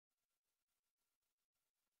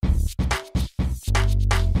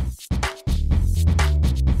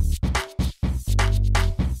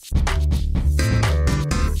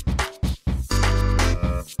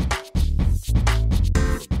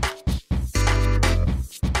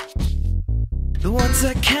The ones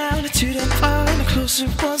that count to the bar, the closer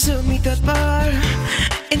ones will meet that bar.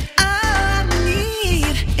 And all I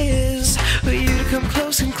need is for you to come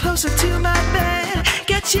closer to my bed.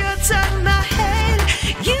 Get your tongue in my head,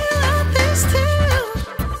 you want this too.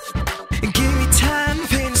 Give me time,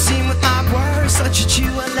 paint a scene with my words, such that you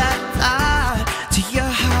are like to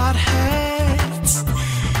your heart hurts.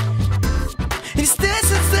 Is this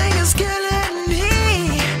the thing that's killing me?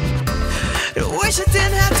 I wish it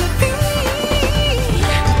didn't have to be.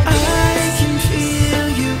 I can feel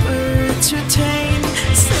your words retain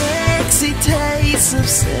sexy taste of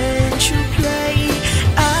sensual play.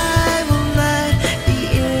 I will let the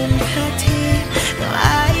impact hit. Now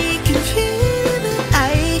I can feel it, I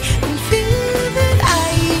can feel it,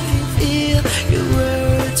 I can feel your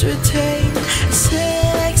words retain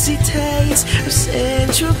sexy taste of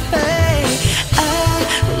sensual play. I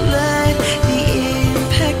will let the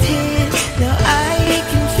impact hit. Now I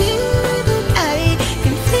can feel it, I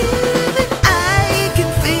can feel it, I can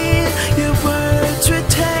feel your words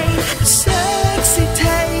retain sexy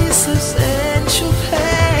taste of sensual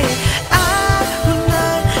play. I will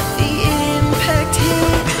let the impact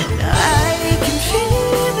hit. Now I can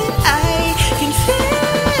feel it, I can feel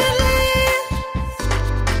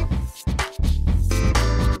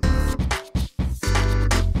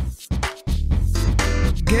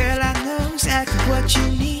it. Girl, I know exactly what you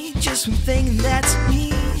need, just one thing and that's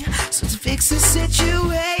me. So to fix the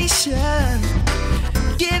situation,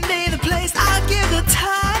 give me the place, I'll give the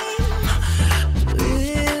time.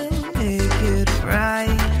 We'll make it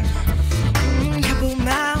right. Couple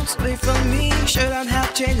miles away from me, sure don't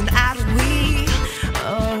have change and out of we.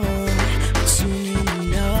 Oh, soon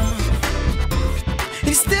enough.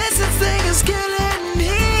 Is this the thing that's killing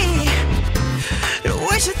me? I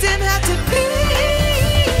wish it didn't have to be.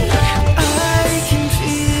 I can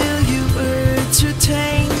feel your words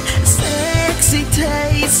retain sexy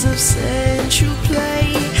taste of sensual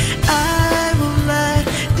play. I will let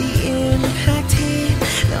the impact hit.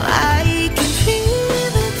 Now I can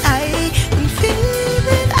feel it, I can feel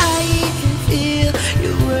it, I can feel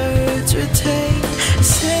your words retain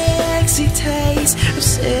sexy taste of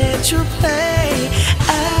sensual play. I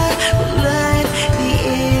will let the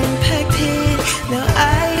impact hit. Now I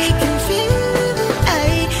can feel it, I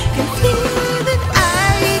can feel it, I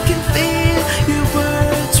can feel your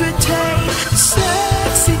words retain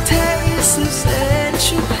sexy taste of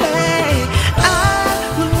sensual play. I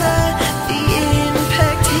will let the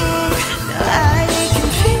impact hit. Now I can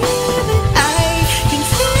feel it, I can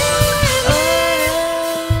feel it.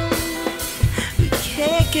 We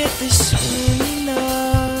can't get this soon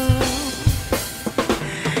enough.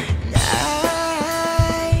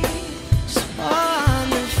 I just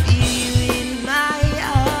wanna feel in my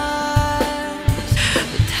arms,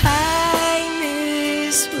 but time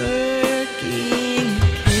is working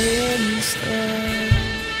against us.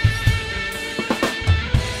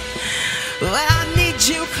 Well, I need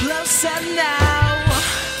you closer now,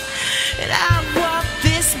 and I want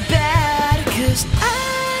this bad, 'cause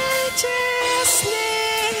I just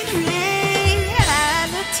need reality.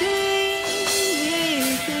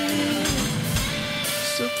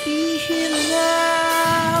 So be here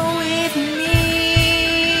now with me.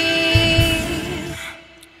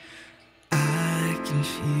 I can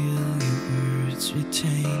feel your words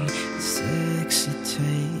retain sexy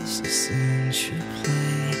taste of sensual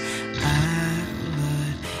play. I will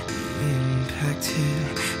let the impact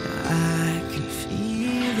hit. I can feel